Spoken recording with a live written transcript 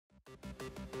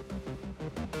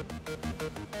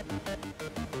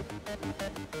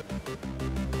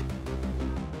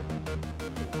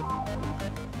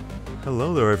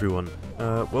Hello there everyone,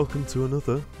 welcome to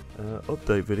another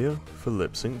update video for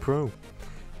LipSync Pro.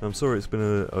 I'm sorry it's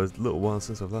been a little while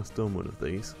since I've last done one of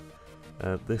these.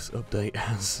 This update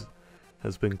has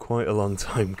been quite a long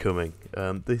time coming.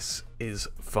 This is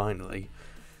finally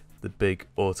the big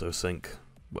AutoSync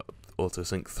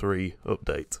 3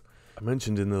 update. I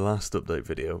mentioned in the last update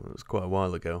video, it was quite a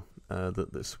while ago,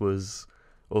 that this was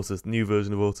new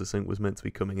version of AutoSync was meant to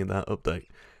be coming in that update.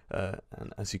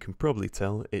 And as you can probably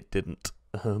tell, it didn't.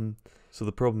 So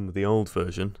the problem with the old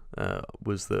version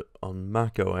was that on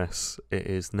macOS it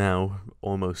is now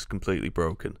almost completely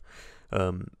broken.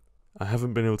 I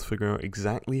haven't been able to figure out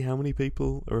exactly how many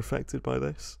people are affected by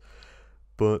this,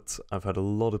 but I've had a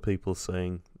lot of people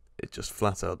saying it just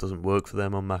flat out doesn't work for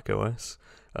them on macOS.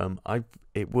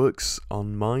 It works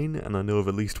on mine, and I know of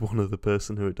at least one other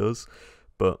person who it does,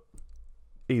 but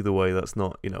either way, that's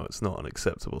not, it's not an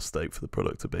acceptable state for the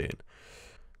product to be in.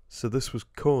 So this was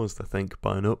caused, I think,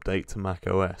 by an update to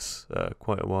macOS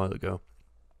quite a while ago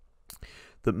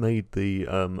that made the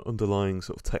underlying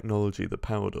sort of technology that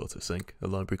powered AutoSync, a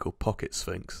library called Pocket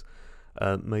Sphinx,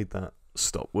 made that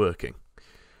stop working.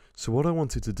 So what I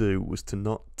wanted to do was to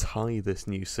not tie this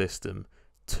new system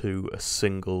to a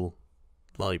single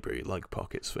library like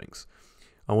Pocket Sphinx.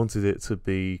 I wanted it to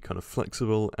be kind of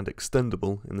flexible and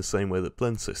extendable in the same way that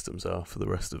blend systems are for the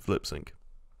rest of LipSync.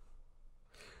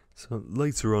 So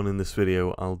later on in this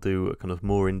video I'll do a kind of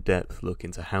more in-depth look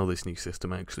into how this new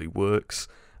system actually works.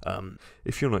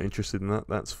 If you're not interested in that,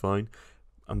 that's fine.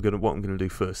 What I'm going to do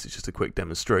first is just a quick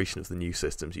demonstration of the new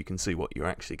systems. You can see what you're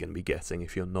actually going to be getting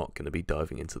if you're not going to be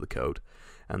diving into the code.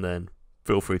 And then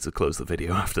feel free to close the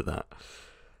video after that.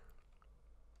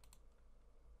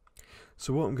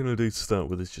 So what I'm going to do to start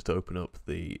with is just open up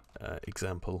the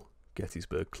example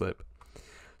Gettysburg clip.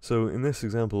 So in this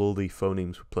example, all the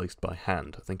phonemes were placed by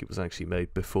hand. I think it was actually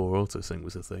made before AutoSync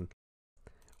was a thing.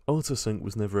 AutoSync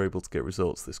was never able to get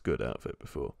results this good out of it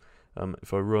before.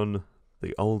 If I run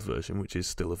the old version, which is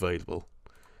still available,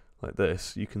 like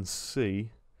this, you can see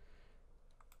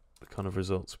the kind of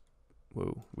results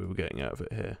we were getting out of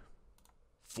it here.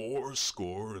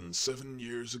 7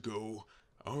 years ago,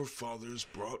 our fathers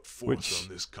brought forth on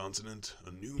this continent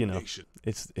a new nation.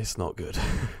 It's not good.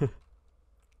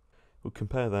 We'll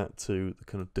compare that to the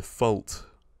kind of default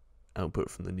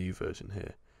output from the new version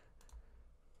here.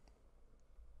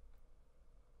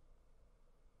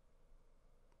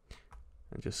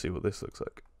 And just see what this looks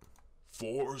like.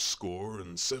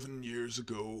 7 years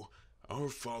ago, our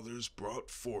fathers brought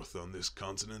forth on this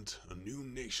continent a new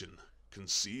nation,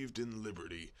 conceived in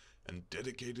liberty, and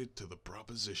dedicated to the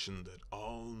proposition that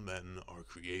all men are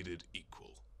created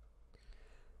equal.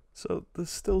 So there's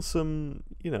still some,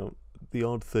 the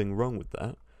odd thing wrong with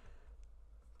that,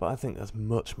 but I think that's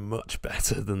much, much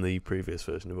better than the previous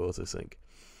version of AutoSync.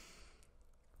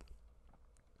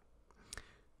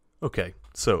 Okay,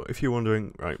 so if you're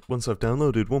wondering, right, once I've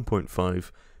downloaded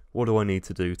 1.5, what do I need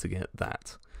to do to get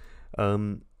that?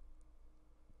 The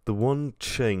one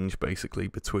change, basically,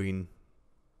 between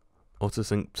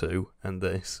AutoSync 2 and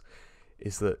this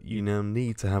is that you now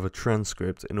need to have a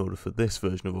transcript in order for this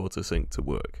version of AutoSync to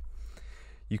work.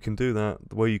 You can do that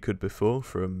the way you could before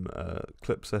from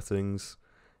clip settings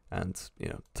and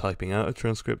typing out a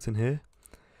transcript in here,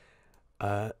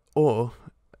 or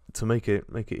to make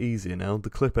it easier now,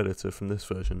 the clip editor from this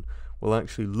version will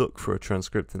actually look for a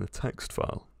transcript in a text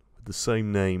file with the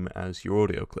same name as your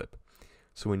audio clip.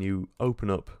 So when you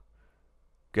open up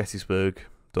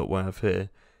Gettysburg.wav here,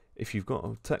 if you've got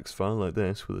a text file like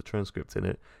this with a transcript in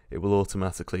it, it will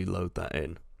automatically load that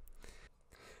in.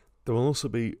 There will also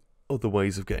be other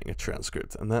ways of getting a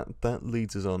transcript, and that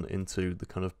leads us on into the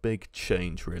kind of big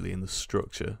change really in the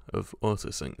structure of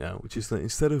AutoSync now, which is that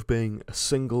instead of being a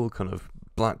single kind of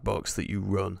black box that you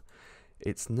run,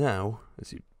 it's now,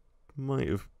 as you might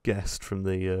have guessed from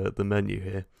the menu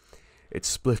here, it's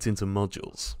split into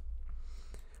modules.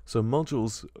 So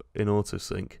modules in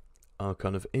AutoSync are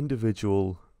kind of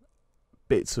individual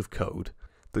bits of code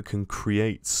that can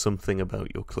create something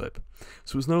about your clip.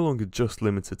 So it's no longer just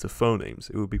limited to phonemes.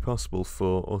 It would be possible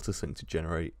for AutoSync to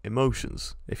generate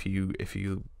emotions if you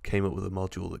came up with a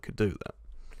module that could do that.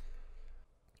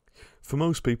 For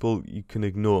most people, you can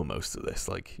ignore most of this.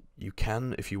 Like, you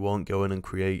can, if you want, go in and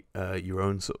create your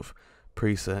own sort of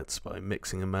presets by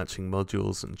mixing and matching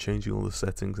modules and changing all the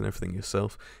settings and everything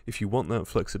yourself. If you want that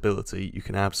flexibility, you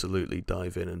can absolutely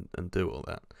dive in and do all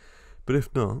that. But if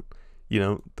not,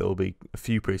 there'll be a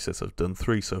few presets. I've done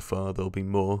 3 so far, there'll be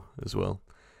more as well,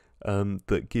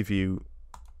 that give you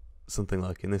something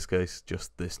like, in this case,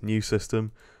 just this new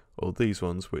system, or these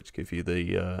ones which give you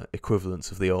the equivalents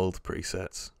of the old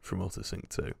presets from AutoSync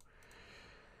 2.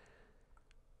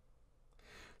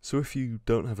 So if you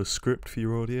don't have a script for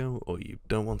your audio, or you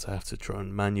don't want to have to try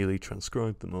and manually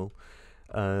transcribe them all,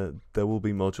 there will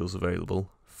be modules available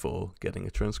for getting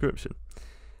a transcription.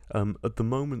 At the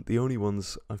moment, the only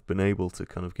ones I've been able to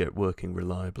kind of get working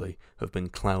reliably have been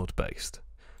cloud-based.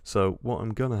 So what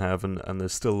I'm going to have, and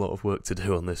there's still a lot of work to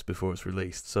do on this before it's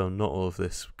released, so not all of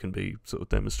this can be sort of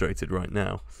demonstrated right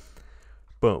now,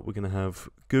 but we're going to have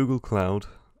Google Cloud,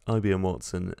 IBM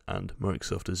Watson, and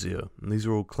Microsoft Azure. And these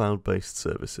are all cloud-based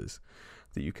services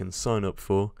that you can sign up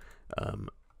for,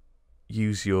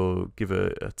 give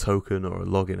a token or a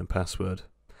login and password,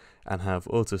 and have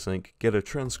AutoSync get a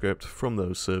transcript from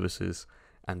those services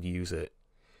and use it.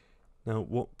 Now,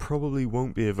 what probably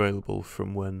won't be available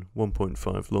from when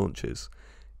 1.5 launches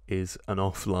is an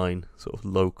offline, sort of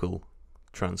local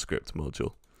transcript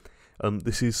module.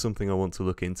 This is something I want to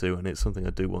look into, and it's something I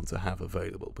do want to have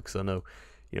available, because I know,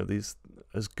 these,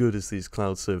 as good as these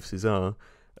cloud services are,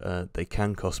 they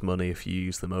can cost money if you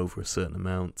use them over a certain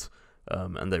amount,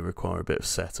 and they require a bit of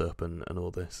setup and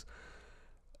all this.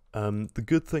 The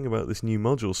good thing about this new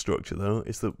module structure, though,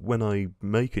 is that when I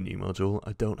make a new module,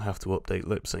 I don't have to update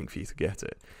LipSync for you to get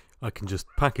it. I can just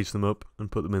package them up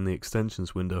and put them in the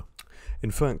extensions window.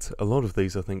 In fact, a lot of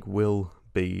these I think will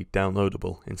be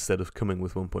downloadable instead of coming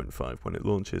with 1.5 when it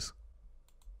launches.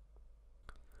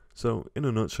 So, in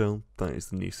a nutshell, that is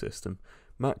the new system.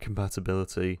 Mac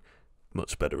compatibility,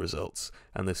 much better results,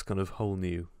 and this kind of whole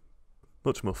new,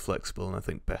 much more flexible and I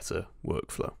think better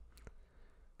workflow.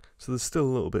 So there's still a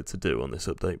little bit to do on this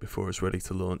update before it's ready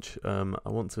to launch. I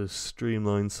want to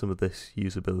streamline some of this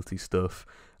usability stuff,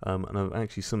 and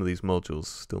actually some of these modules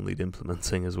still need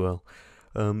implementing as well.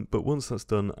 But once that's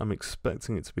done, I'm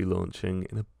expecting it to be launching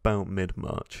in about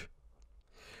mid-March.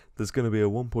 There's going to be a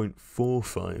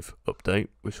 1.45 update,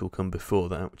 which will come before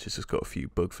that, which has just got a few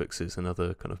bug fixes and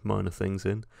other kind of minor things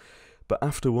in. But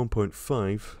after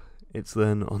 1.5, it's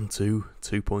then on to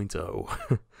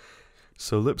 2.0.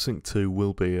 So LipSync 2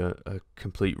 will be a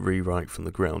complete rewrite from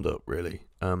the ground up, really.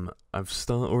 I've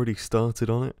already started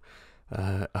on it.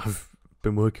 I've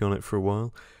been working on it for a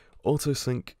while.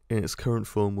 AutoSync in its current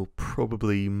form will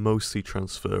probably mostly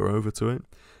transfer over to it,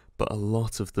 but a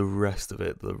lot of the rest of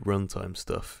it, the runtime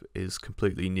stuff, is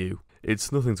completely new.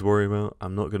 It's nothing to worry about.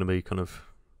 I'm not going to be kind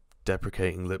of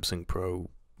deprecating LipSync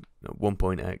Pro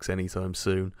 1.x anytime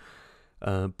soon,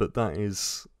 but that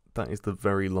is the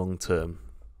very long term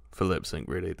for LipSync,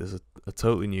 really. There's a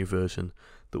totally new version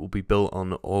that will be built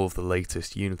on all of the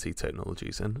latest Unity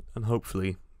technologies and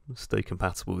hopefully stay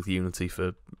compatible with Unity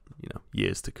for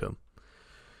years to come.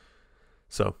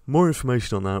 So more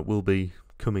information on that will be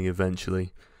coming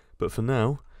eventually, but for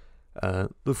now,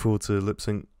 look forward to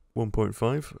LipSync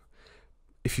 1.5.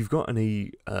 If you've got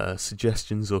any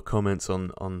suggestions or comments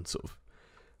on sort of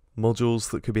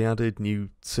modules that could be added, new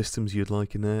systems you'd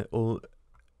like in there, or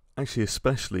actually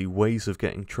especially ways of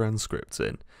getting transcripts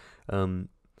in,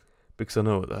 because I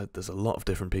know that there's a lot of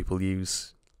different people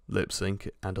use LipSync,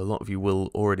 and a lot of you will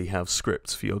already have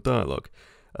scripts for your dialogue.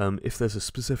 If there's a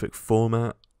specific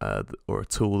format or a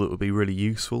tool that would be really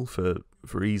useful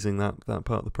for easing that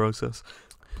part of the process,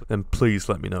 then please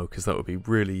let me know, because that would be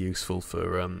really useful for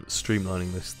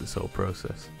streamlining this whole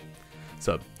process.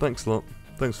 So thanks a lot,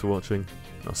 thanks for watching,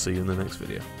 I'll see you in the next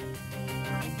video.